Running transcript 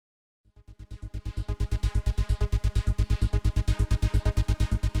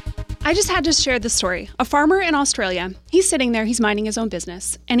I just had to share this story. A farmer in Australia, he's sitting there, he's minding his own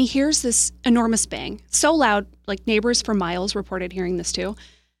business, and he hears this enormous bang. So loud, like neighbors for miles reported hearing this too.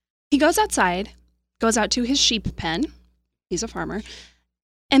 He goes outside, goes out to his sheep pen. He's a farmer.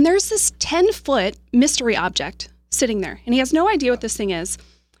 And there's this 10-foot mystery object sitting there, and he has no idea what this thing is.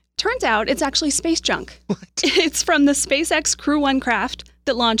 Turns out it's actually space junk. What? It's from the SpaceX Crew 1 craft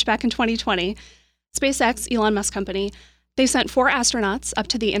that launched back in 2020. SpaceX, Elon Musk company, they sent 4 astronauts up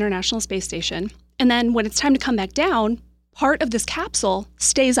to the International Space Station. And then when it's time to come back down, part of this capsule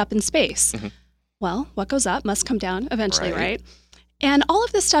stays up in space. Mm-hmm. Well, what goes up must come down eventually, right? And all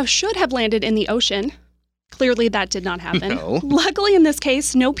of this stuff should have landed in the ocean. Clearly, that did not happen. No. Luckily, in this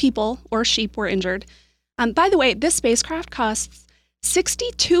case, no people or sheep were injured. By the way, this spacecraft costs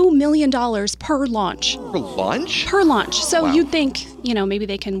 $62 million per launch. Per launch? Per launch. So Wow. you'd think, maybe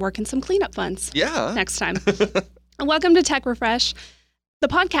they can work in some cleanup funds next time. Welcome to Tech Refresh, the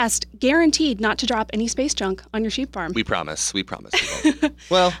podcast guaranteed not to drop any space junk on your sheep farm. We promise. We won't.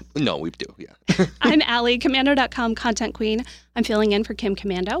 Well, no, we do, yeah. I'm Allie, Commando.com content queen. I'm filling in for Kim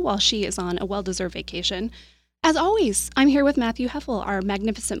Commando while she is on a well-deserved vacation. As always, I'm here with Matthew Heffel, our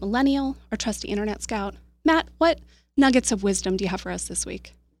magnificent millennial, our trusty internet scout. Matt, what nuggets of wisdom do you have for us this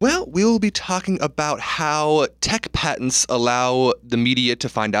week? Well, we will be talking about how tech patents allow the media to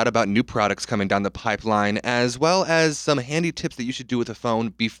find out about new products coming down the pipeline, as well as some handy tips that you should do with a phone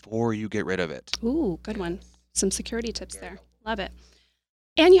before you get rid of it. Ooh, good one. Some security tips there. Love it.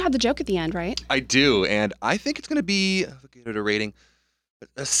 And you had the joke at the end, right? I do, and I think it's going to be, I'll give it a rating,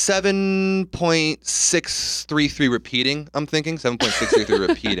 a 7.633 repeating, I'm thinking. 7.633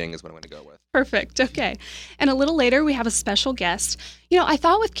 repeating is what I'm going to go with. Perfect. Okay. And a little later, we have a special guest. I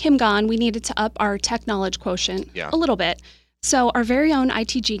thought with Kim gone, we needed to up our tech knowledge quotient a little bit. So our very own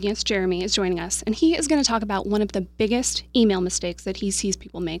IT genius, Jeremy, is joining us, and he is going to talk about one of the biggest email mistakes that he sees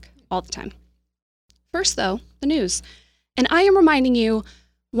people make all the time. First, though, the news. And I am reminding you,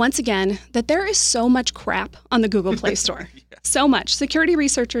 once again, that there is so much crap on the Google Play Store. So much. Security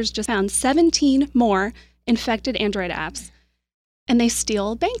researchers just found 17 more infected Android apps, and they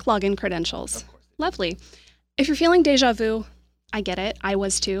steal bank login credentials. Lovely. If you're feeling deja vu, I get it. I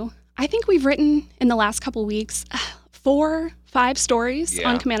was too. I think we've written in the last couple weeks 4-5 stories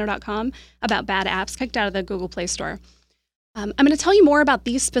on Commando.com about bad apps kicked out of the Google Play Store. I'm going to tell you more about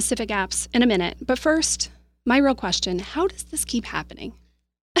these specific apps in a minute. But first, my real question, how does this keep happening?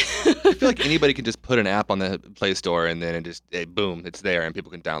 I feel like anybody can just put an app on the Play Store and then boom, it's there and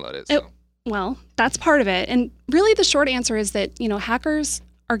people can download it. So. Well, that's part of it. And really the short answer is that, hackers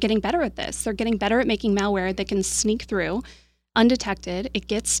are getting better at this. They're getting better at making malware that can sneak through undetected. It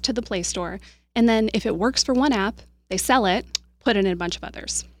gets to the Play Store. And then if it works for one app, they sell it, put it in a bunch of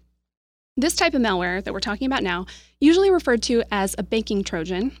others. This type of malware that we're talking about now, usually referred to as a banking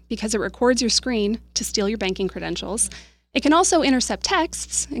Trojan because it records your screen to steal your banking credentials. It can also intercept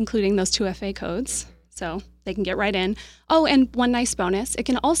texts, including those 2FA codes, so they can get right in. Oh, and one nice bonus, it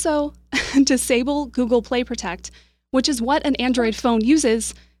can also disable Google Play Protect, which is what an Android phone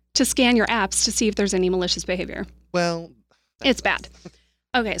uses to scan your apps to see if there's any malicious behavior. Well, it's bad.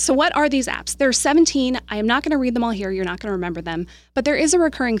 Okay, so what are these apps? There are 17. I am not going to read them all here. You're not going to remember them. But there is a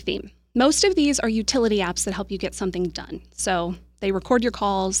recurring theme. Most of these are utility apps that help you get something done. So they record your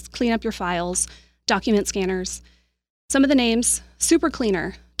calls, clean up your files, document scanners. Some of the names, Super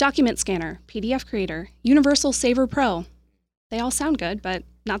Cleaner, Document Scanner, PDF Creator, Universal Saver Pro. They all sound good, but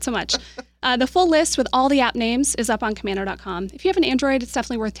not so much. The full list with all the app names is up on Commando.com. If you have an Android, it's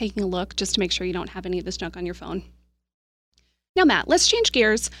definitely worth taking a look just to make sure you don't have any of this junk on your phone. Now, Matt, let's change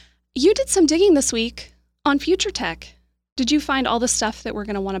gears. You did some digging this week on Future Tech. Did you find all the stuff that we're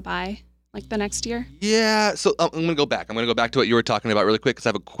going to want to buy like the next year? Yeah, so I'm going to go back. I'm going to go back to what you were talking about really quick because I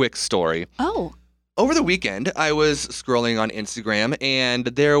have a quick story. Oh. Over the weekend, I was scrolling on Instagram, and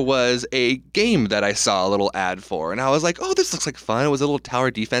there was a game that I saw a little ad for. And I was like, oh, this looks like fun. It was a little tower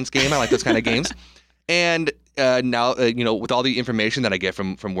defense game. I like those kind of games. And now, with all the information that I get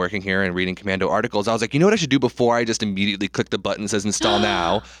from working here and reading Commando articles, I was like, you know what I should do before I just immediately click the button that says install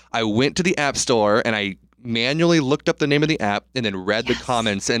now? I went to the App Store, and I manually looked up the name of the app and then read the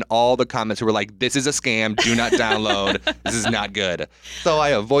comments, and all the comments were like, this is a scam, do not download, this is not good. So I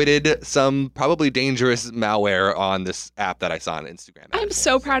avoided some probably dangerous malware on this app that I saw on Instagram. I'm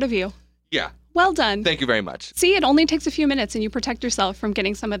so proud of you. Yeah. Well done. Thank you very much. See, it only takes a few minutes and you protect yourself from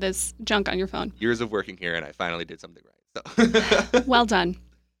getting some of this junk on your phone. Years of working here and I finally did something right. So. Well done.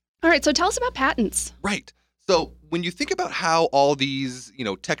 All right, so tell us about patents. Right. So when you think about how all these,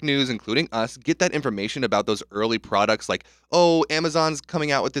 tech news, including us, get that information about those early products like, oh, Amazon's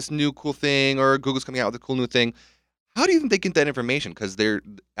coming out with this new cool thing or Google's coming out with a cool new thing, How do you think they get that information? Because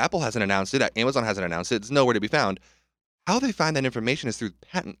Apple hasn't announced it, Amazon hasn't announced it, it's nowhere to be found. How they find that information is through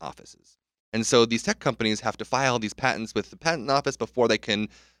patent offices. And so these tech companies have to file these patents with the patent office before they can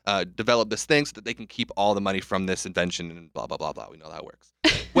develop this thing so that they can keep all the money from this invention and blah, blah, blah, blah. We know how it works.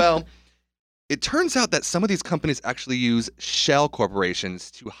 Well, it turns out that some of these companies actually use shell corporations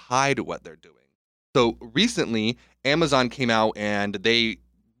to hide what they're doing. So recently, Amazon came out and they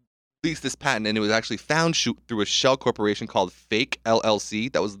released this patent, and it was actually found through a shell corporation called Fake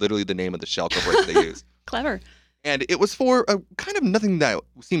LLC. That was literally the name of the shell corporation they used. Clever. And it was for a kind of nothing that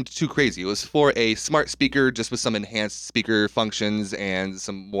seemed too crazy. It was for a smart speaker just with some enhanced speaker functions and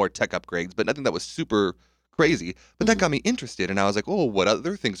some more tech upgrades, but nothing that was super crazy. But that got me interested, and I was like, oh, what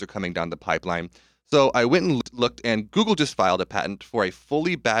other things are coming down the pipeline? So I went and looked, and Google just filed a patent for a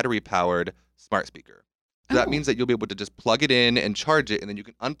fully battery-powered smart speaker. So that means that you'll be able to just plug it in and charge it, and then you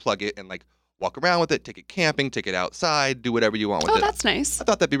can unplug it and like walk around with it, take it camping, take it outside, do whatever you want with it. Oh, that's nice. I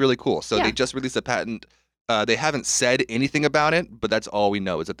thought that'd be really cool. So they just released a patent. They haven't said anything about it, but that's all we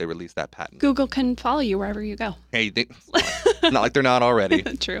know is that they released that patent. Google can follow you wherever you go. Hey, not like they're not already.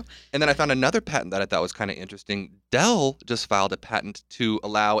 True. And then I found another patent that I thought was kind of interesting. Dell just filed a patent to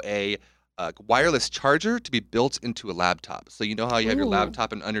allow a wireless charger to be built into a laptop. So you know how you have your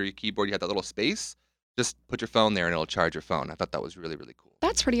laptop and under your keyboard you have that little space? Just put your phone there and it'll charge your phone. I thought that was really, really cool.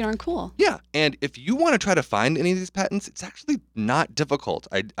 That's pretty darn cool. Yeah. And if you want to try to find any of these patents, it's actually not difficult.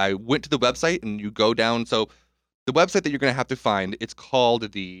 I went to the website and you go down. So the website that you're going to have to find, it's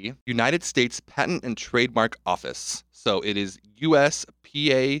called the United States Patent and Trademark Office. So it is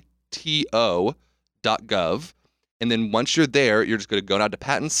USPATO.gov. And then once you're there, you're just going to go down to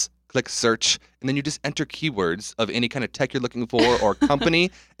patents, click search, and then you just enter keywords of any kind of tech you're looking for or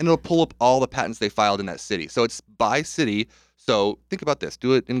company, and it'll pull up all the patents they filed in that city. So it's by city. So think about this.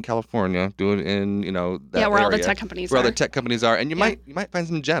 Do it in California. Do it in, that where area, all the tech companies where are. all the tech companies are. And you might find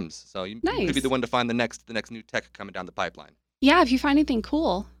some gems. So you Nice. could be the one to find the next new tech coming down the pipeline. Yeah, if you find anything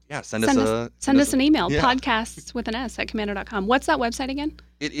cool, yeah, send us an email, yeah. podcasts with an S at commando.com. What's that website again?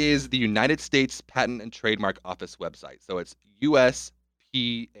 It is the United States Patent and Trademark Office website. So it's USPAT.gov.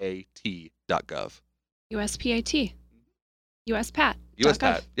 USPAT. USPAT.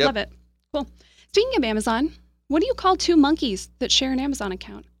 USPAT. Yep. Love it. Cool. Speaking of Amazon, what do you call two monkeys that share an Amazon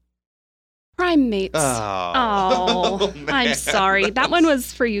account? Primates. Oh, I'm sorry. That one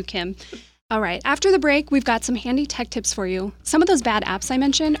was for you, Kim. All right. After the break, we've got some handy tech tips for you. Some of those bad apps I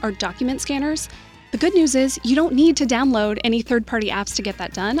mentioned are document scanners. The good news is you don't need to download any third-party apps to get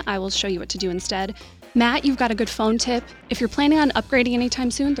that done. I will show you what to do instead. Matt, you've got a good phone tip. If you're planning on upgrading anytime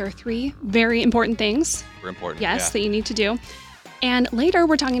soon, there are 3 very important things. Super important. Yes, that you need to do. And later,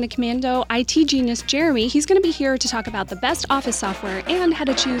 we're talking to Commando IT genius Jeremy. He's going to be here to talk about the best office software and how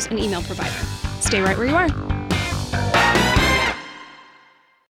to choose an email provider. Stay right where you are.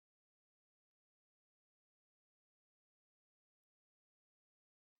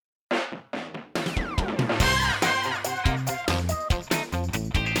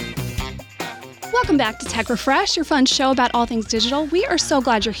 Welcome back to Tech Refresh, your fun show about all things digital. We are so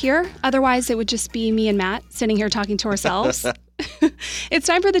glad you're here. Otherwise, it would just be me and Matt sitting here talking to ourselves. It's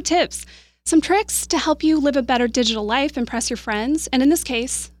time for the tips. Some tricks to help you live a better digital life, impress your friends. And in this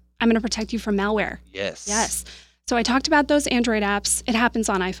case, I'm going to protect you from malware. Yes. So I talked about those Android apps. It happens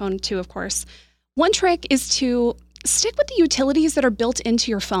on iPhone too, of course. One trick is to stick with the utilities that are built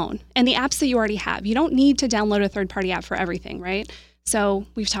into your phone and the apps that you already have. You don't need to download a third-party app for everything, right? So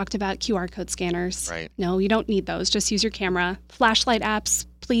we've talked about QR code scanners. Right. No, you don't need those. Just use your camera. Flashlight apps,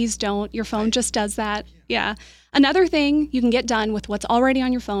 please don't. Your phone just does that. Yeah. Another thing you can get done with what's already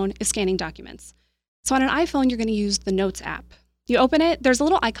on your phone is scanning documents. So on an iPhone, you're going to use the Notes app. You open it, there's a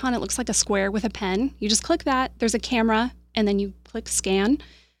little icon. It looks like a square with a pen. You just click that. There's a camera, and then you click scan.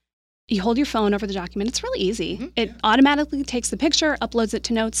 You hold your phone over the document. It's really easy. Mm-hmm. It automatically takes the picture, uploads it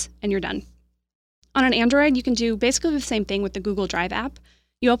to Notes, and you're done. On an Android, you can do basically the same thing with the Google Drive app.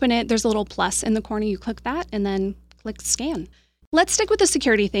 You open it, there's a little plus in the corner. You click that, and then click scan. Let's stick with the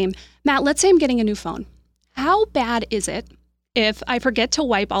security theme. Matt, let's say I'm getting a new phone. How bad is it if I forget to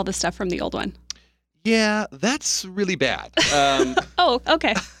wipe all the stuff from the old one? Yeah, that's really bad. Oh,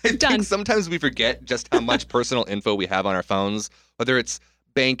 okay. I think sometimes we forget just how much personal info we have on our phones, whether it's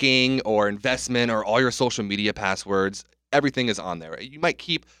banking or investment or all your social media passwords. Everything is on there. You might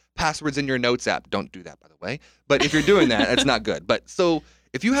keep passwords in your Notes app. Don't do that, by the way. But if you're doing that, it's not good. But so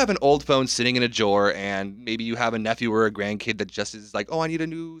if you have an old phone sitting in a drawer and maybe you have a nephew or a grandkid that just is like, oh, I need a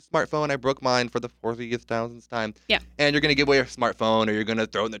new smartphone. I broke mine for the 40,000th time. Yeah. And you're going to give away your smartphone, or you're going to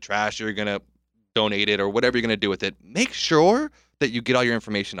throw it in the trash, or you're going to donate it, or whatever you're going to do with it. Make sure that you get all your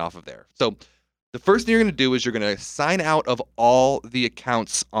information off of there. So The first thing you're going to do is you're going to sign out of all the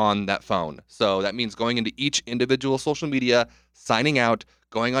accounts on that phone. So that means going into each individual social media, signing out,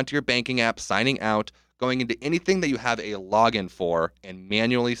 going onto your banking app, signing out, going into anything that you have a login for, and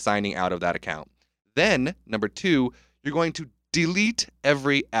manually signing out of that account. Then, number 2, you're going to delete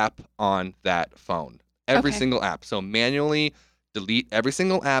every app on that phone. Every single app. So manually delete every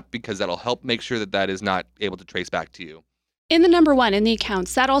single app because that'll help make sure that that is not able to trace back to you. In the number 1, in the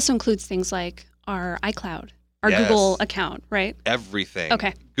accounts, that also includes things like our iCloud, our Google account, right? Everything.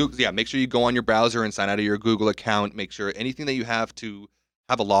 Okay. Google, make sure you go on your browser and sign out of your Google account. Make sure anything that you have to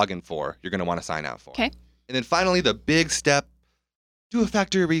have a login for, you're going to want to sign out for. Okay. And then finally, the big step, do a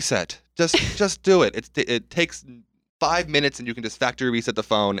factory reset. Just do it. It takes 5 minutes and you can just factory reset the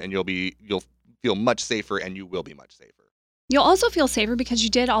phone and you'll feel much safer and you will be much safer. You'll also feel safer because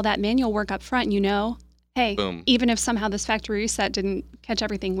you did all that manual work up front and hey, boom. Even if somehow this factory reset didn't catch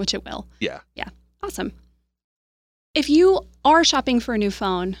everything, which it will. Yeah. Yeah. Awesome. If you are shopping for a new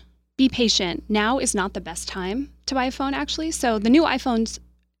phone, be patient. Now is not the best time to buy a phone, actually. So the new iPhones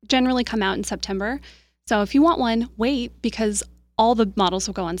generally come out in September. So if you want one, wait because all the models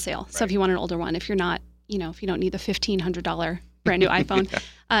will go on sale. Right. So if you want an older one, if you're not, if you don't need the $1,500 brand new iPhone.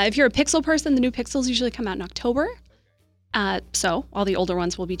 If you're a Pixel person, the new Pixels usually come out in October. So all the older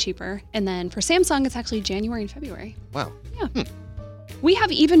ones will be cheaper. And then for Samsung, it's actually January and February. Wow. Yeah. We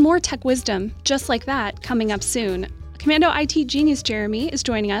have even more tech wisdom just like that coming up soon. Commando IT genius Jeremy is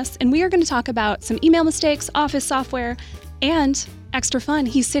joining us, and we are going to talk about some email mistakes, office software, and extra fun.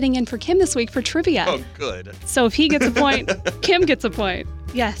 He's sitting in for Kim this week for trivia. Oh, good. So if he gets a point, Kim gets a point.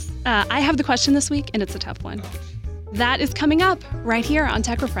 Yes. I have the question this week, and it's a tough one. That is coming up right here on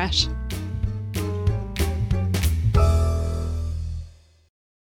Tech Refresh.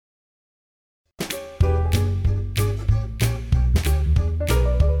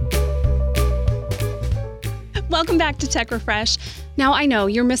 Welcome back to Tech Refresh. Now, I know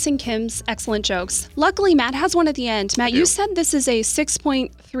you're missing Kim's excellent jokes. Luckily, Matt has one at the end. Matt, you said this is a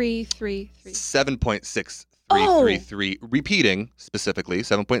 6.333. 7.6333. Repeating, specifically.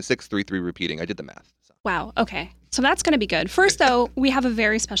 7.633 repeating. I did the math. So. Wow. Okay. So that's going to be good. First, though, we have a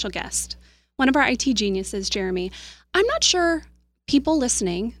very special guest. One of our IT geniuses, Jeremy. I'm not sure people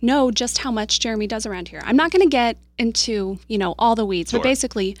listening know just how much Jeremy does around here. I'm not going to get into, all the weeds, but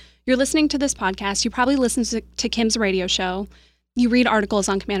basically, you're listening to this podcast. You probably listen to Kim's radio show. You read articles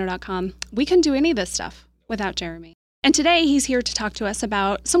on Commando.com. We couldn't do any of this stuff without Jeremy. And today, he's here to talk to us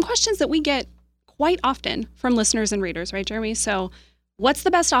about some questions that we get quite often from listeners and readers, right, Jeremy? So what's the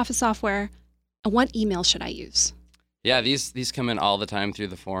best office software and what email should I use? Yeah, these come in all the time through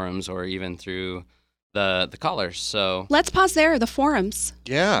the forums or even through the callers. So let's pause there. The forums.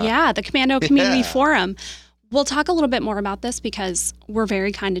 Yeah. Yeah, the Commando Community Forum. We'll talk a little bit more about this because we're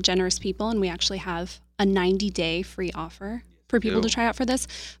very kind and generous people, and we actually have a 90-day free offer for people to try out for this.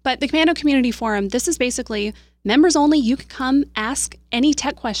 But the Commando Community Forum, this is basically members only. You can come ask any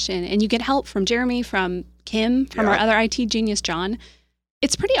tech question, and you get help from Jeremy, from Kim, from our other IT genius, John.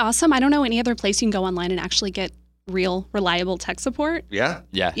 It's pretty awesome. I don't know any other place you can go online and actually get real, reliable tech support. Yeah.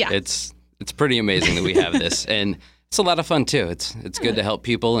 It's pretty amazing that we have this, and it's a lot of fun too. It's good to help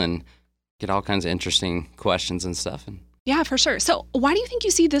people and get all kinds of interesting questions and stuff. And yeah, for sure. So why do you think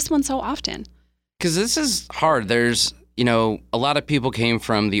you see this one so often? Because this is hard. There's, a lot of people came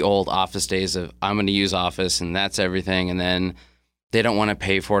from the old Office days of I'm going to use Office and that's everything. And then they don't want to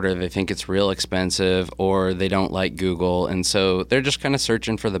pay for it or they think it's real expensive or they don't like Google. And so they're just kind of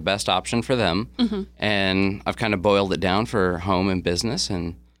searching for the best option for them. Mm-hmm. And I've kind of boiled it down for home and business.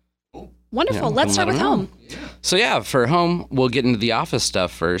 And wonderful. Let's start with home. So for home, we'll get into the Office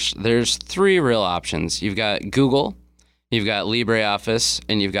stuff first. There's 3 real options. You've got Google, you've got LibreOffice,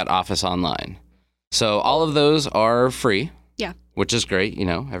 and you've got Office Online. So all of those are free. Yeah. Which is great.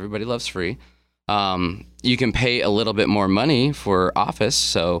 Everybody loves free. You can pay a little bit more money for Office.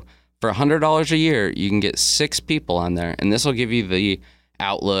 So for $100 a year, you can get 6 people on there. And this will give you the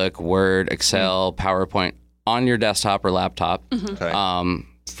Outlook, Word, Excel, PowerPoint on your desktop or laptop. Mm-hmm. Okay.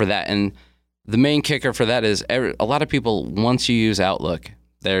 For that. And the main kicker for that is a lot of people, once you use Outlook,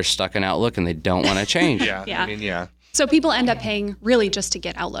 they're stuck in Outlook and they don't want to change. Yeah. So people end up paying really just to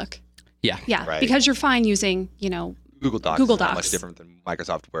get Outlook. Yeah. Yeah. Right. Because you're fine using, Google Docs. Google is Docs. not much different than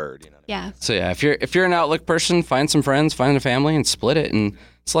Microsoft Word. Yeah. So if you're an Outlook person, find some friends, find a family, and split it, and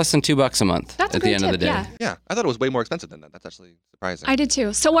it's less than $2 a month. That's at the end of the day. Yeah. I thought it was way more expensive than that. That's actually surprising. I did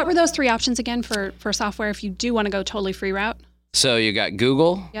too. So what were those 3 options again for software if you do want to go totally free route? So you got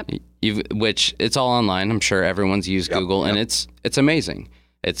Google, which it's all online. I'm sure everyone's used Google, and it's amazing.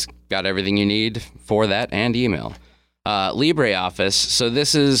 It's got everything you need for that and email. LibreOffice. So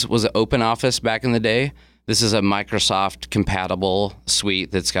this was an open office back in the day. This is a Microsoft compatible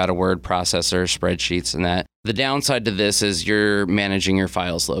suite that's got a word processor, spreadsheets, and that. The downside to this is you're managing your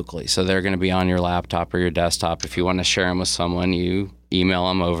files locally. So they're going to be on your laptop or your desktop. If you want to share them with someone, you email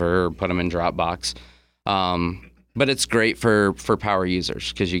them over or put them in Dropbox. But it's great for power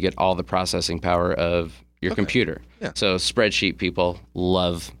users because you get all the processing power of your computer. Yeah. So spreadsheet people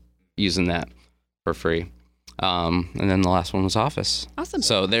love using that for free. And then the last one was Office. Awesome.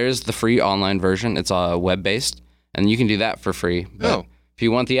 So there's the free online version. It's web-based, and you can do that for free. But if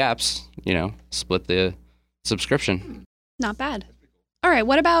you want the apps, split the subscription. Not bad. All right,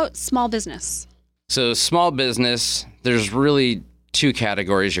 what about small business? So small business, there's really two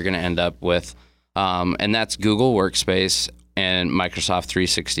categories you're going to end up with, and that's Google Workspace and Microsoft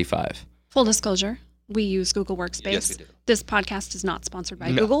 365. Full disclosure, we use Google Workspace. Yes, we do. This podcast is not sponsored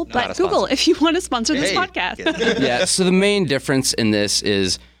by No, Google, not but a sponsor. Google, if you want to sponsor this Hey. podcast. Yeah, so the main difference in this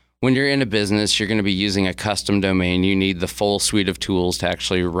is when you're in a business, you're going to be using a custom domain. You need the full suite of tools to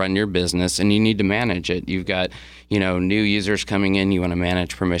actually run your business, and you need to manage it. You've got, new users coming in. You want to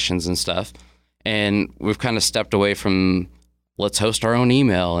manage permissions and stuff. And we've kind of stepped away from let's host our own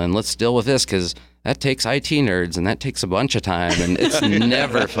email and let's deal with this because that takes IT nerds and that takes a bunch of time and it's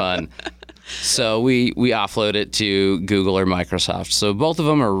never fun. So we offload it to Google or Microsoft. So both of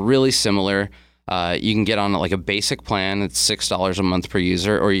them are really similar. You can get on like a basic plan. It's $6 a month per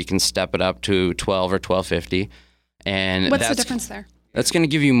user, or you can step it up to $12 or $12.50. And What's the difference there? That's going to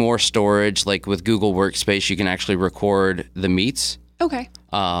give you more storage. Like with Google Workspace, you can actually record the meets. Okay.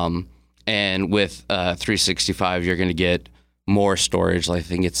 And with 365, you're going to get more storage. Like I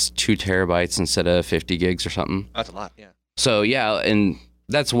think it's 2 terabytes instead of 50 gigs or something. That's a lot, yeah. So yeah, and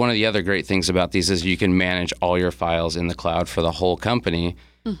that's one of the other great things about these is you can manage all your files in the cloud for the whole company.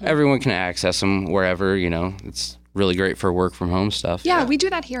 Mm-hmm. Everyone can access them wherever, It's really great for work from home stuff. Yeah, we do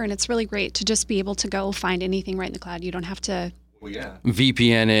that here, and it's really great to just be able to go find anything right in the cloud. You don't have to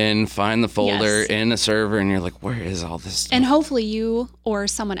VPN in, find the folder Yes. in the server, and you're like, where is all this stuff? And hopefully you or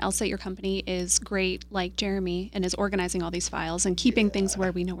someone else at your company is great like Jeremy and is organizing all these files and keeping things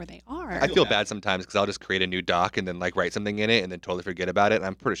where we know where they are. I feel bad sometimes because I'll just create a new doc and then write something in it and then totally forget about it. And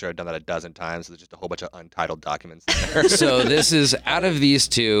I'm pretty sure I've done that a dozen times. So there's just a whole bunch of untitled documents there. So this is, out of these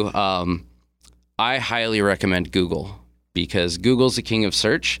two, I highly recommend Google because Google's the king of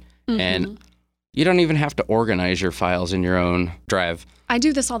search, and you don't even have to organize your files in your own drive. I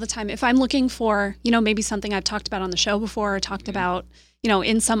do this all the time. If I'm looking for, maybe something I've talked about on the show before or talked about,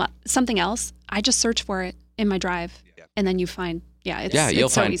 in something else, I just search for it in my drive, and then you find, you'll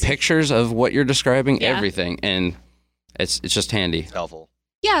so find easy. pictures of what you're describing, Yeah. everything, and it's just handy. It's helpful.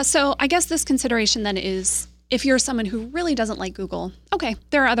 Yeah, so I guess this consideration then is if you're someone who really doesn't like Google, okay,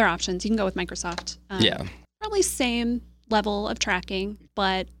 there are other options. You can go with Microsoft. Yeah. Probably same level of tracking,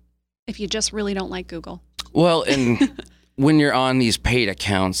 but if you just really don't like Google. Well, and when you're on these paid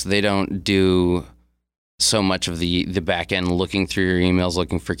accounts, they don't do so much of the back end looking through your emails,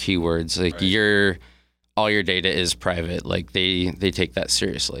 looking for keywords. Like all your data is private. Like they take that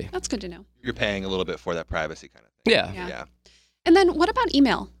seriously. That's good to know. You're paying a little bit for that privacy kind of thing. Yeah. And then what about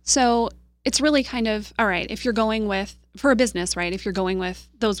email? So it's really kind of, all right, if you're going with, for a business, right, if you're going with,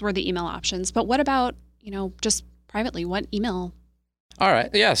 those were the email options. But what about, just privately, what email? All right.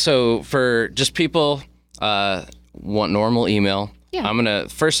 Yeah. So for just people want normal email,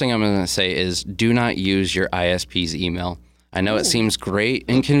 first thing I'm gonna say is do not use your ISP's email. I know it seems great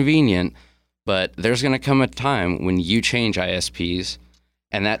and convenient, but there's gonna come a time when you change ISPs,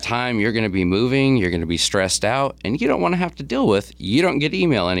 and that time you're gonna be moving, you're gonna be stressed out, and you don't want to have to deal with. You don't get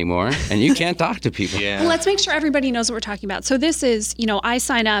email anymore, and you can't talk to people. Well, let's make sure everybody knows what we're talking about. So this is, I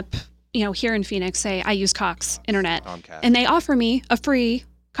sign up, here in Phoenix, say I use Cox Internet, and they offer me a free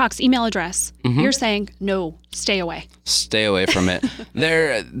Cox email address. You're saying, no, stay away. Stay away from it.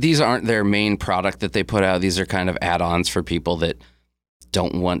 These aren't their main product that they put out. These are kind of add-ons for people that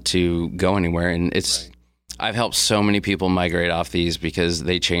don't want to go anywhere. And I've helped so many people migrate off these because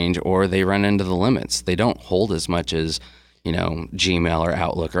they change or they run into the limits. They don't hold as much as, Gmail or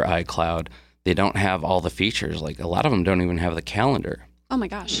Outlook or iCloud. They don't have all the features. Like a lot of them don't even have the calendar. Oh my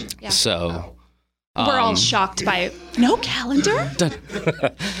gosh. Yeah. So we're all shocked by no calendar.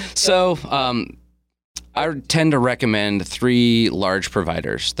 So I tend to recommend 3 large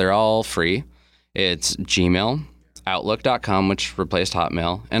providers. They're all free. It's Gmail, Outlook.com, which replaced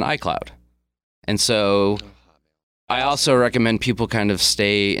Hotmail, and iCloud. And so I also recommend people kind of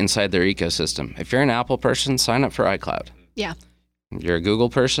stay inside their ecosystem. If you're an Apple person, sign up for iCloud. Yeah. If you're a Google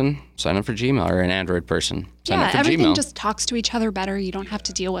person, sign up for Gmail, or an Android person, sign up for everything Gmail. just talks to each other better. You don't have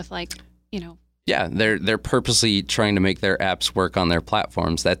to deal with Yeah, they're purposely trying to make their apps work on their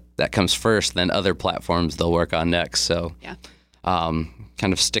platforms. That comes first, then other platforms they'll work on next. So Yeah.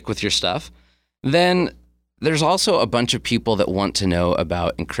 Kind of stick with your stuff. Then there's also a bunch of people that want to know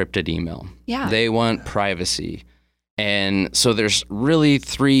about encrypted email. Yeah. They want privacy. And so there's really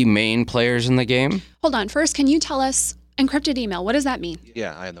 3 main players in the game. Hold on. First, can you tell us encrypted email? What does that mean?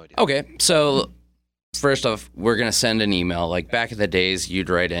 Yeah, I have no idea. Okay, so first off, we're going to send an email. Like back in the days, you'd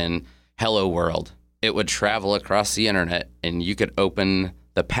write in hello world. It would travel across the internet, and you could open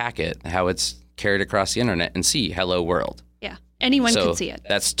the packet, how it's carried across the internet, and see hello world. Yeah. Anyone So can see it.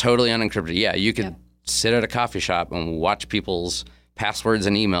 That's totally unencrypted. Yeah, you could sit at a coffee shop and watch people's passwords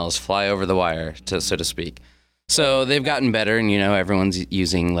and emails fly over the wire, so to speak. So they've gotten better, and everyone's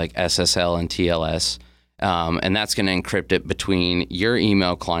using like SSL and TLS, and that's going to encrypt it between your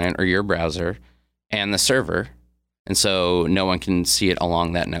email client or your browser and the server, and so no one can see it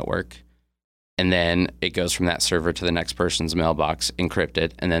along that network. And then it goes from that server to the next person's mailbox,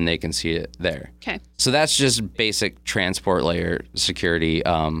 encrypted, and then they can see it there. Okay. So that's just basic transport layer security,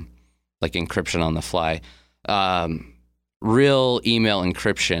 like encryption on the fly. Real email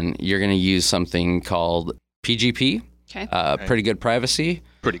encryption, you're going to use something called PGP. Okay. Pretty good privacy.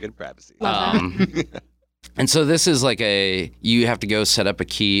 Pretty good privacy. Love that. And so this is like you have to go set up a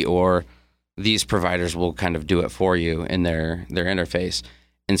key, or these providers will kind of do it for you in their interface.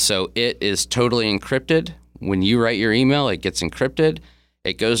 And so it is totally encrypted. When you write your email, it gets encrypted.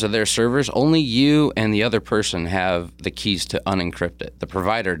 It goes to their servers. Only you and the other person have the keys to unencrypt it. The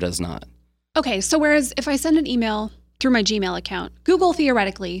provider does not. Okay. So whereas if I send an email through my Gmail account, Google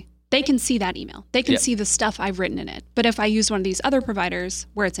theoretically, they can see that email. They can see the stuff I've written in it. But if I use one of these other providers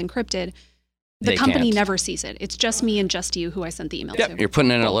where it's encrypted, the company never sees it. It's just me and just you who I sent the email to. You're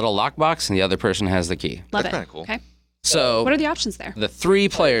putting it in a little lockbox, and the other person has the key. Love That's it. kinda cool. Okay. So What are the options there? the 3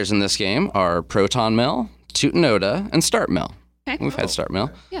 players in this game are ProtonMail, Tutanota, and StartMail. Okay. We've had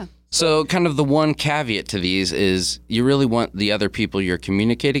StartMail. Yeah. So kind of the one caveat to these is you really want the other people you're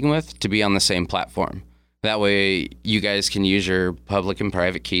communicating with to be on the same platform. That way you guys can use your public and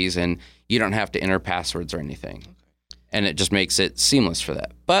private keys, and you don't have to enter passwords or anything. And it just makes it seamless for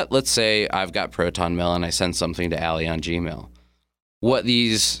that. But let's say I've got ProtonMail and I send something to Allie on Gmail. What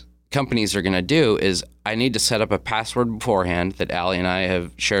these companies are going to do is I need to set up a password beforehand that Allie and I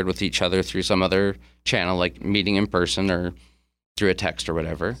have shared with each other through some other channel, like meeting in person or through a text or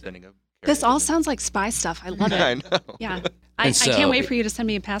whatever. This all sounds like spy stuff. I love it. I know. Yeah. I can't wait for you to send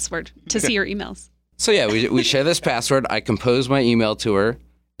me a password to see your emails. So yeah, we share this password. I compose my email to her.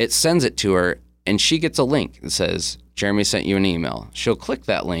 It sends it to her, and she gets a link that says, Jeremy sent you an email. She'll click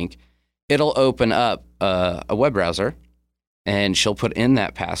that link. It'll open up a web browser, and she'll put in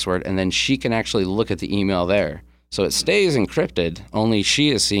that password, and then she can actually look at the email there. So it stays encrypted. Only she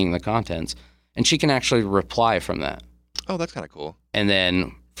is seeing the contents, and she can actually reply from that. Oh, that's kind of cool. And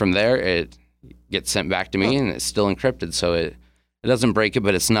then from there, it gets sent back to me, and it's still encrypted. So it doesn't break it,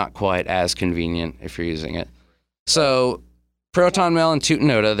 but it's not quite as convenient if you're using it. So ProtonMail and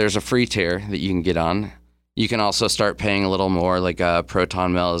Tutanota, there's a free tier that you can get on. You can also start paying a little more, like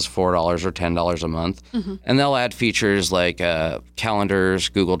ProtonMail is $4 or $10 a month. Mm-hmm. And they'll add features like calendars,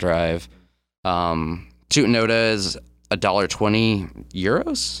 Google Drive. Tutanota is $1.20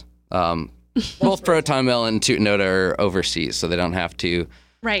 euros. Both ProtonMail and Tutanota are overseas, so they don't have to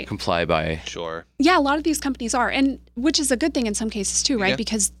comply by. Sure. Yeah, a lot of these companies are, and which is a good thing in some cases too, right? Yeah.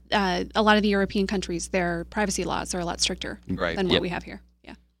 Because a lot of the European countries, their privacy laws are a lot stricter than what we have here.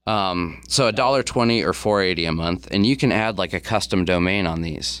 Yeah. So $1.20 or $4.80 a month, and you can add like a custom domain on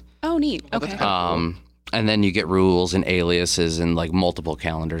these. Oh, neat. Okay. And then you get rules and aliases and like multiple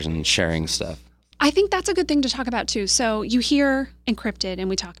calendars and sharing stuff. I think that's a good thing to talk about too. So you hear encrypted, and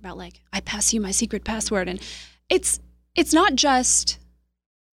we talk about like, I pass you my secret password, and it's not just,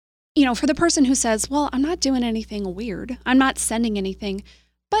 for the person who says, well, I'm not doing anything weird. I'm not sending anything.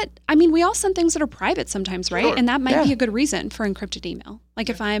 But I mean, we all send things that are private sometimes, right? Sure. And that might be a good reason for encrypted email. Like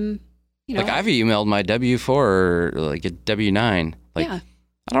if I'm, Like I've emailed my W-4 or like a W-9. Like yeah.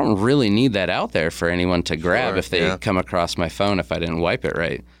 I don't really need that out there for anyone to grab if they yeah. come across my phone if I didn't wipe it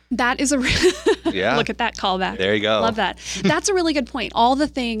right. That is Yeah. Look at that callback. There you go. Love that. That's a really good point. All the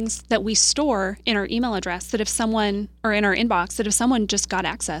things that we store in our email address that if someone, or in our inbox, that if someone just got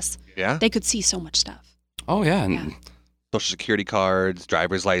access, they could see so much stuff. Oh, yeah. Yeah. Social security cards,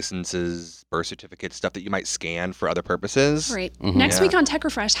 driver's licenses, birth certificates, stuff that you might scan for other purposes. Great. Next week on Tech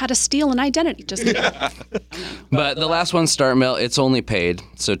Refresh, how to steal an identity. Just But the last one, StartMail, it's only paid,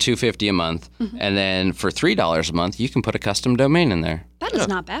 so $2.50 a month. And then for $3 a month, you can put a custom domain in there. that is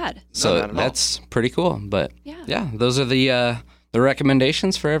not bad. So not at all. that's pretty cool. But Yeah. yeah, those are the the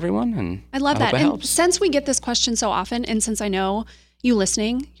recommendations for everyone. And I love that. hope it And helps. since we get this question so often, and since I know you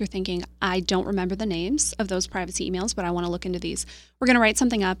listening, you're thinking, I don't remember the names of those privacy emails, but I want to look into these. We're going to write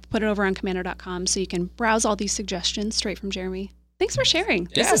something up, put it over on Komando.com so you can browse all these suggestions straight from Jeremy. Thanks for sharing.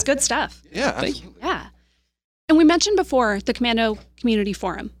 This Yeah. is good stuff. Yeah, Thank you. Yeah. And we mentioned before the Komando Community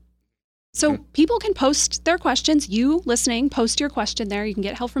Forum. So people can post their questions. You listening, post your question there. You can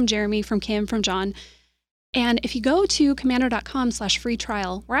get help from Jeremy, from Kim, from John. And if you go to komando.com/free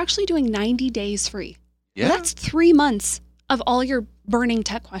trial, we're actually doing 90 days free. Yeah. That's 3 months of all your burning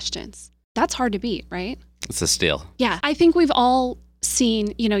tech questions. That's hard to beat, right? It's a steal. Yeah. I think we've all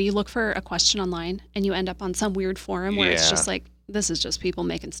seen, you look for a question online and you end up on some weird forum where it's Yeah. just like, this is just people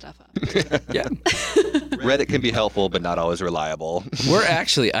making stuff up. Yeah. Reddit can be helpful, but not always reliable. We're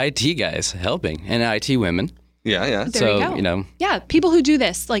actually IT guys helping, and IT women. Yeah. There you go. Yeah, people who do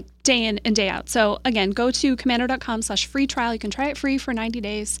this like day in and day out. So again, go to komando.com/free trial. You can try it free for 90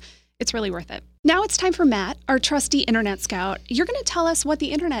 days. It's really worth it. Now it's time for Matt, our trusty internet scout. You're going to tell us what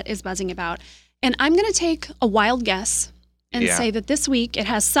the internet is buzzing about. And I'm going to take a wild guess and say that this week it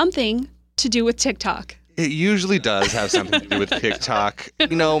has something to do with TikTok. It usually does have something to do with TikTok. I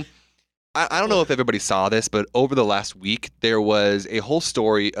don't know if everybody saw this, but over the last week, there was a whole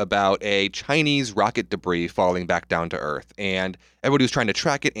story about a Chinese rocket debris falling back down to Earth. And everybody was trying to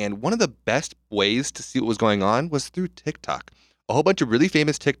track it. And one of the best ways to see what was going on was through TikTok. A whole bunch of really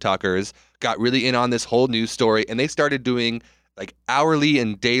famous TikTokers got really in on this whole news story. And they started doing like hourly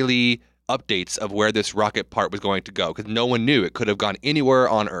and daily updates of where this rocket part was going to go, because no one knew. It could have gone anywhere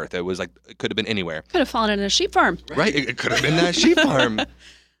on Earth. It was like, it could have been anywhere. Could have fallen in a sheep farm. Right? It could have been that sheep farm.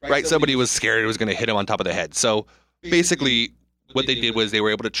 Right? Somebody was scared it was going to hit him on top of the head. So basically, what they did was they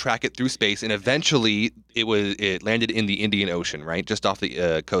were able to track it through space, and eventually it landed in the Indian Ocean, right, just off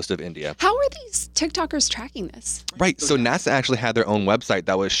the coast of India. How are these TikTokers tracking this? Right. So NASA actually had their own website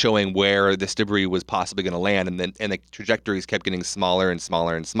that was showing where this debris was possibly going to land, and the trajectories kept getting smaller and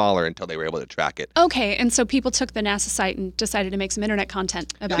smaller and smaller until they were able to track it. Okay, and so people took the NASA site and decided to make some internet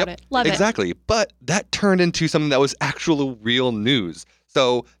content about it. Love it. Exactly. But that turned into something that was actual real news.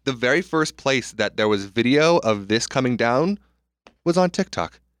 So the very first place that there was video of this coming down was on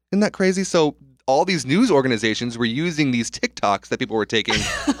TikTok. Isn't that crazy? So all these news organizations were using these TikToks that people were taking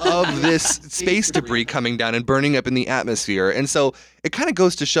of this space debris coming down and burning up in the atmosphere. And so it kind of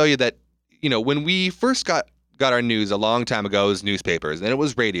goes to show you that, when we first got our news a long time ago, it was newspapers, then it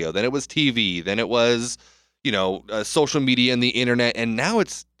was radio, then it was TV, then it was, social media and the internet, and now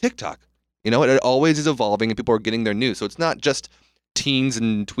it's TikTok. It always is evolving and people are getting their news. So it's not just teens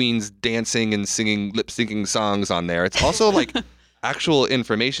and tweens dancing and singing, lip syncing songs on there. It's also like actual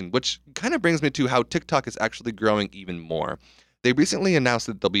information, which kind of brings me to how TikTok is actually growing even more. They recently announced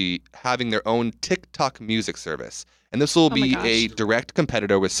that they'll be having their own TikTok music service, and this will be a direct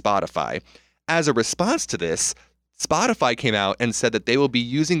competitor with Spotify. As a response to this, Spotify came out and said that they will be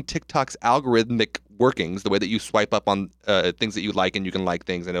using TikTok's algorithmic workings, the way that you swipe up on things that you like and you can like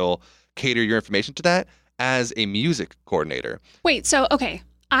things, and it'll cater your information to that, as a music coordinator. Wait, so, okay.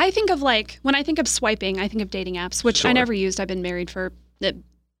 I think of when I think of swiping, I think of dating apps, which I never used. I've been married for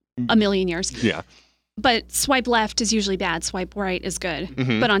a million years. Yeah. But swipe left is usually bad. Swipe right is good.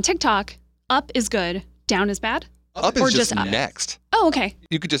 Mm-hmm. But on TikTok, up is good, down is bad. Up is just up. Next. Oh, okay.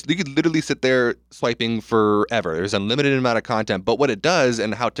 You could literally sit there swiping forever. There's an unlimited amount of content. But what it does,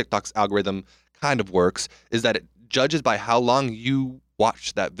 and how TikTok's algorithm kind of works, is that it judges by how long you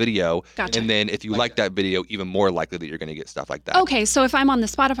watch that video. Gotcha. And then if you like that video, even more likely that you're going to get stuff like that. Okay, so if I'm on the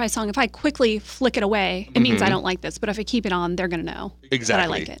Spotify song, if I quickly flick it away, it means I don't like this. But if I keep it on, they're going to know that I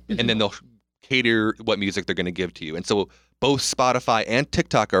like it. And then they'll cater what music they're going to give to you. And so both Spotify and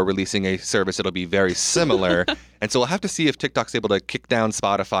TikTok are releasing a service that'll be very similar. And so we'll have to see if TikTok's able to kick down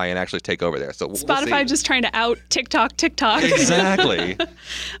Spotify and actually take over there. So Spotify just trying to out TikTok. Exactly.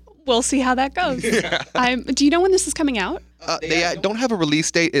 We'll see how that goes. Yeah. Do you know when this is coming out? They don't have a release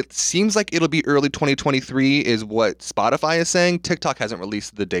date. It seems like it'll be early 2023 is what Spotify is saying. TikTok hasn't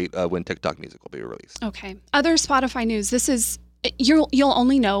released the date when TikTok music will be released. Okay. Other Spotify news. This is, you'll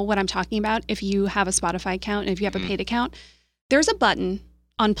only know what I'm talking about if you have a Spotify account and if you have a paid account. There's a button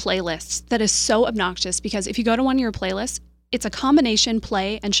on playlists that is so obnoxious because if you go to one of your playlists, it's a combination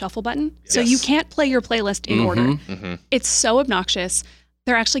play and shuffle button. Yes. So you can't play your playlist in order. Mm-hmm. It's so obnoxious.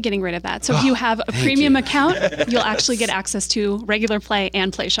 They're actually getting rid of that. So if you have a premium account, you'll actually get access to regular play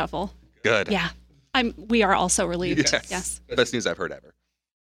and play shuffle. Good. Yeah. We are also relieved. Yes. Best news I've heard ever.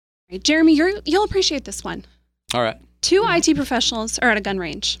 Right. Jeremy, you'll appreciate this one. All right. 2 IT professionals are at a gun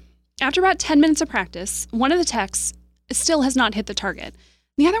range. After about 10 minutes of practice, one of the techs still has not hit the target.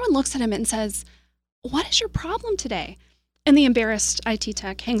 The other one looks at him and says, "What is your problem today?" And the embarrassed IT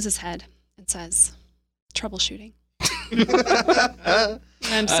tech hangs his head and says, troubleshooting. I'm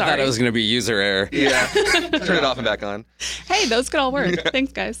I sorry. thought it was going to be user error. Yeah. Turn it off and back on. Hey, those could all work.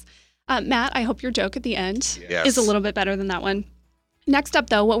 Thanks, guys. Matt, I hope your joke at the end is a little bit better than that one. Next up,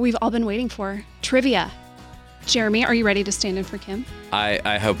 though, what we've all been waiting for, trivia. Jeremy, are you ready to stand in for Kim?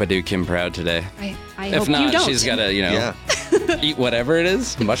 I hope I do Kim proud today. I If hope not, you don't. she's got to, eat whatever it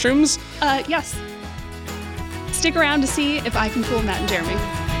is. Mushrooms? Yes. Stick around to see if I can fool Matt and Jeremy.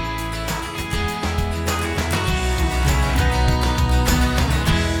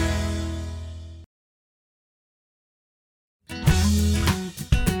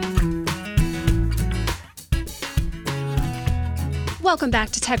 Welcome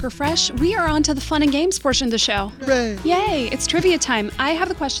back to Tech Refresh. We are on to the fun and games portion of the show. Hooray. Yay, it's trivia time. I have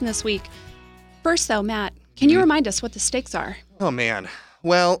the question this week. First, though, Matt, can you remind us what the stakes are? Oh, man.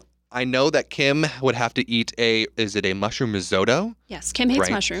 Well, I know that Kim would have to eat is it a mushroom risotto? Yes, Kim hates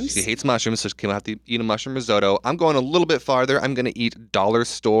Right. mushrooms. She hates mushrooms, so Kim will have to eat a mushroom risotto. I'm going a little bit farther. I'm going to eat dollar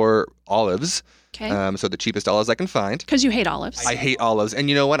store olives. Okay. So the cheapest olives I can find. Because you hate olives. I hate olives. And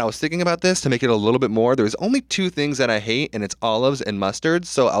you know what? I was thinking about this to make it a little bit more. There's only two things that I hate, and it's olives and mustard.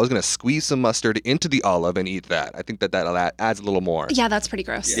 So I was going to squeeze some mustard into the olive and eat that. I think that adds a little more. Yeah, that's pretty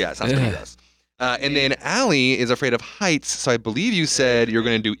gross. Yeah, it sounds pretty gross. And then Allie is afraid of heights. So I believe you said you're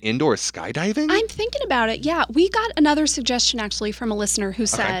going to do indoor skydiving? I'm thinking about it. Yeah, we got another suggestion actually from a listener who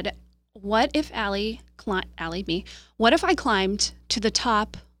said, what if what if I climbed to the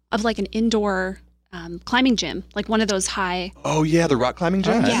top of like an indoor climbing gym, like one of those high. Oh, yeah, the rock climbing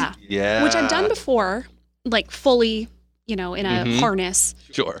gyms? Yeah. Yeah. Which I've done before, like fully, in a harness.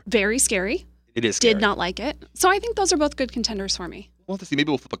 Sure. Very scary. It is scary. Did not like it. So I think those are both good contenders for me. We'll have to see. Maybe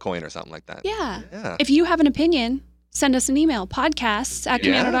we'll flip a coin or something like that. Yeah. Yeah. If you have an opinion, send us an email,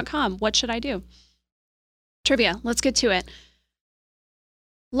 podcasts@commando.com. What should I do? Trivia. Let's get to it.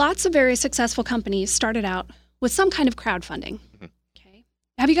 Lots of very successful companies started out with some kind of crowdfunding. Mhm. Okay.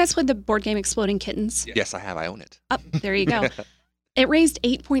 Have you guys played the board game Exploding Kittens? Yes, I have. I own it. There you go. It raised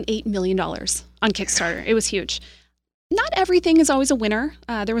 $8.8 million on Kickstarter. It was huge. Not everything is always a winner.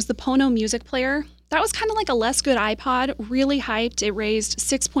 There was the Pono music player. That was kind of like a less good iPod, really hyped. It raised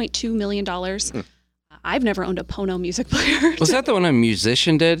 $6.2 million. I've never owned a Pono music player. Was that the one a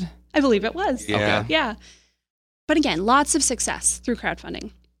musician did? I believe it was. Yeah. Okay. Yeah. But again, lots of success through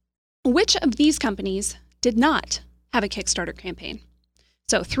crowdfunding. Which of these companies did not have a Kickstarter campaign?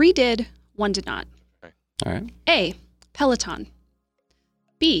 So 3 did, 1 did not. All right. A, Peloton.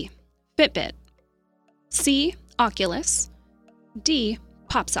 B, Fitbit. C, Oculus. D,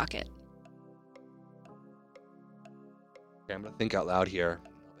 PopSocket. Okay, I'm gonna think out loud here.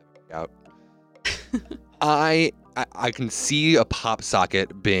 I can see a pop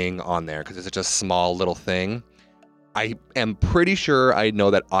socket being on there because it's such a small little thing. I am pretty sure I know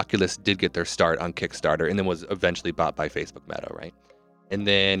that Oculus did get their start on Kickstarter and then was eventually bought by Facebook Meta, right? And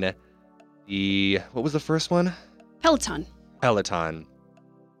then what was the first one? Peloton. Peloton.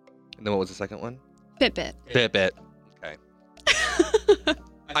 And then what was the second one? Fitbit. Fitbit. Okay.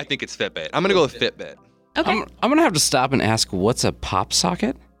 I think it's Fitbit. I'm gonna go with Fitbit. Okay. I'm going to have to stop and ask, what's a pop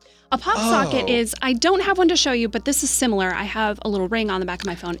socket? A PopSocket Oh. is, I don't have one to show you, but this is similar. I have a little ring on the back of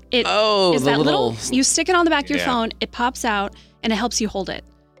my phone. It Oh, is the that little... you stick it on the back of your Yeah. phone, it pops out, and it helps you hold it.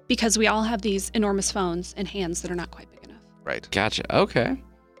 Because we all have these enormous phones and hands that are not quite big enough. Right. Gotcha. Okay.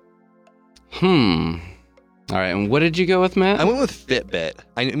 All right. And what did you go with, Matt? I went with Fitbit.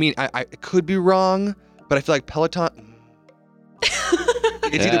 I mean, I could be wrong, but I feel like Peloton.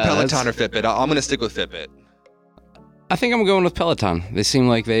 It's either Yeah, Peloton or Fitbit. I'm gonna stick with Fitbit. I think I'm going with Peloton. They seem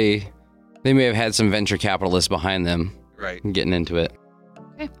like they may have had some venture capitalists behind them Right. getting into it.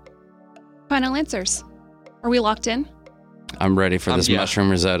 Final answers. Are we locked in? I'm ready for this yeah. mushroom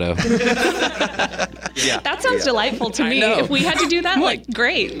risotto. Yeah. That sounds delightful to I me. know. If we had to do that, like,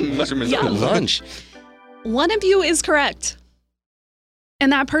 great. Mushroom Yeah. risotto. Lunch. One of you is correct.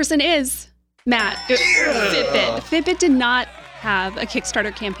 And that person is Matt. Fitbit. Fitbit did not have a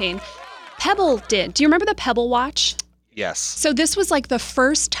Kickstarter campaign. Pebble did. Do you remember the Pebble watch? Yes. So this was like the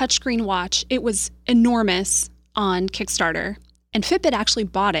first touchscreen watch. It was enormous on Kickstarter. And Fitbit actually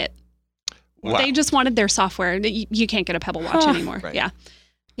bought it. Wow. They just wanted their software. You can't get a Pebble watch anymore. Right. Yeah.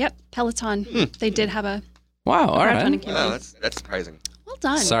 Yep. Peloton. They did have a Wow. All crowdfunding right. campaign. Wow, that's surprising. Well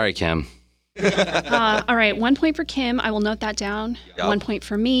done. Sorry, Kim. All right. 1 point for Kim. I will note that down. Yup. 1 point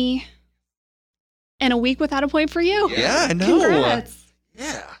for me. And a week without a point for you. Yeah, I know. Congrats.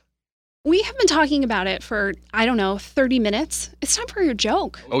 Yeah. We have been talking about it for, 30 minutes. It's time for your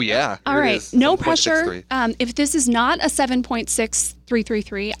joke. Oh yeah. All Here it right. is, No 7.63. pressure. If this is not a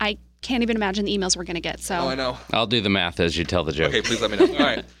 7.6333, I can't even imagine the emails we're going to get. So I know. I'll do the math as you tell the joke. Okay, please let me know. All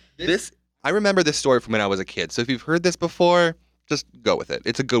right. I remember this story from when I was a kid. So if you've heard this before, just go with it.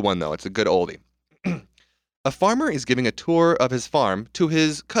 It's a good one, though. It's a good oldie. A farmer is giving a tour of his farm to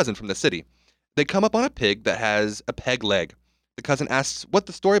his cousin from the city. They come up on a pig that has a peg leg. The cousin asks what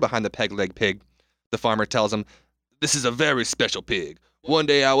the story behind the peg leg pig. The farmer tells him, "This is a very special pig. One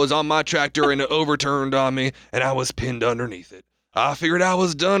day I was on my tractor and it overturned on me and I was pinned underneath it. I figured I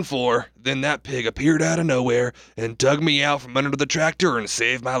was done for. Then that pig appeared out of nowhere and dug me out from under the tractor and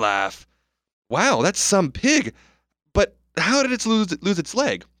saved my life." Wow, that's some pig. But how did it lose its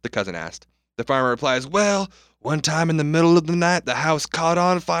leg? The cousin asked. The farmer replies, "Well, one time in the middle of the night, the house caught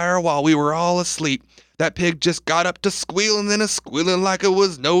on fire while we were all asleep. That pig just got up to squealing and squealing like it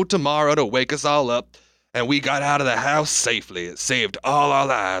was no tomorrow to wake us all up. And we got out of the house safely. It saved all our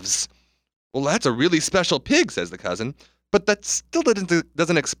lives." "Well, that's a really special pig," says the cousin. "But that still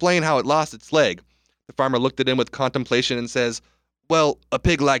doesn't explain how it lost its leg." The farmer looked at him with contemplation and says, "Well, a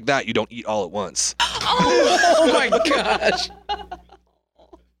pig like that you don't eat all at once." Oh my gosh.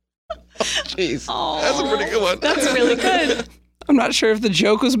 Jeez. Oh, That's a pretty good one. That's really good. I'm not sure if the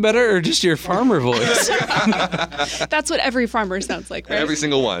joke was better or just your farmer voice. That's what every farmer sounds like, right? Every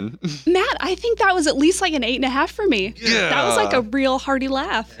single one. Matt, I think that was at least like an 8.5 for me. Yeah. That was like a real hearty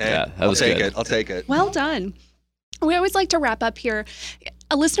laugh. Hey, Yeah, that was good. I'll take it. Well done. We always like to wrap up here.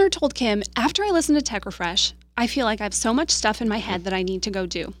 A listener told Kim, after I listen to Tech Refresh, I feel like I have so much stuff in my head that I need to go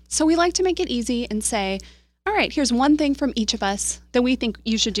do. So we like to make it easy and say, all right, here's one thing from each of us that we think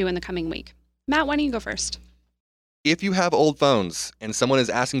you should do in the coming week. Matt, why don't you go first? If you have old phones and someone is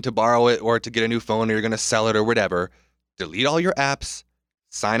asking to borrow it or to get a new phone or you're going to sell it or whatever, delete all your apps,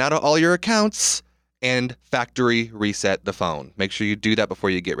 sign out of all your accounts, and factory reset the phone. Make sure you do that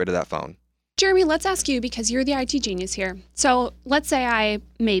before you get rid of that phone. Jeremy, let's ask you because you're the IT genius here. So let's say I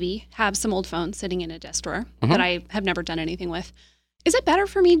maybe have some old phones sitting in a desk drawer that I have never done anything with. Is it better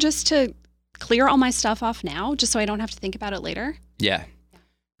for me just to clear all my stuff off now just so I don't have to think about it later? Yeah.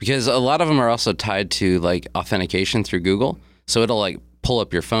 Because a lot of them are also tied to like authentication through Google. So it'll like pull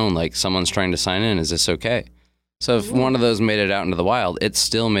up your phone like someone's trying to sign in. Is this okay? So if one of those made it out into the wild, it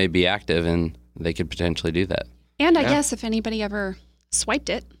still may be active and they could potentially do that. And I guess if anybody ever swiped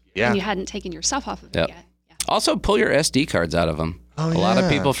it and you hadn't taken your stuff off of it yet. Yeah. Also pull your SD cards out of them. A lot of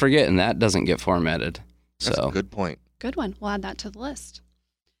people forget and that doesn't get formatted. That's a good point. Good one. We'll add that to the list.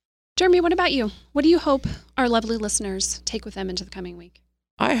 Jeremy, what about you? What do you hope our lovely listeners take with them into the coming week?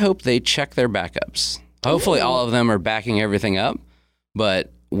 I hope they check their backups. Hopefully all of them are backing everything up,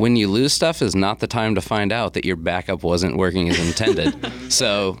 but when you lose stuff is not the time to find out that your backup wasn't working as intended.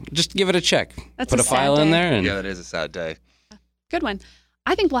 So just give it a check. That's Put a file in there. And Yeah, that is a sad day. Good one.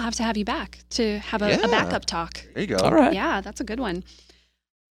 I think we'll have to have you back to have a backup talk. There you go. All right. Yeah, that's a good one.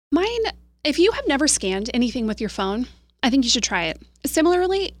 Mine, if you have never scanned anything with your phone, I think you should try it.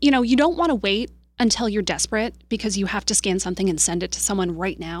 Similarly, you don't want to wait until you're desperate because you have to scan something and send it to someone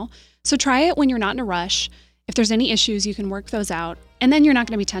right now. So try it when you're not in a rush. If there's any issues, you can work those out. And then you're not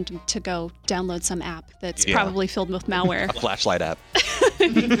going to be tempted to go download some app that's probably filled with malware. A flashlight app.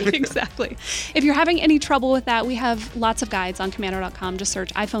 Exactly. If you're having any trouble with that, we have lots of guides on Komando.com. Just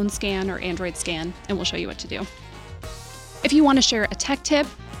search iPhone scan or Android scan, and we'll show you what to do. If you want to share a tech tip,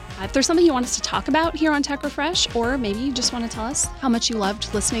 if there's something you want us to talk about here on Tech Refresh, or maybe you just want to tell us how much you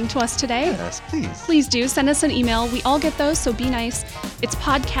loved listening to us today, Yes, please. please do send us an email. We all get those, so be nice. It's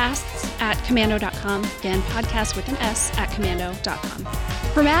podcasts@komando.com. Again, podcast with an S at komando.com.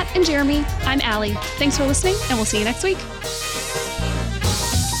 For Matt and Jeremy, I'm Allie. Thanks for listening, and we'll see you next week.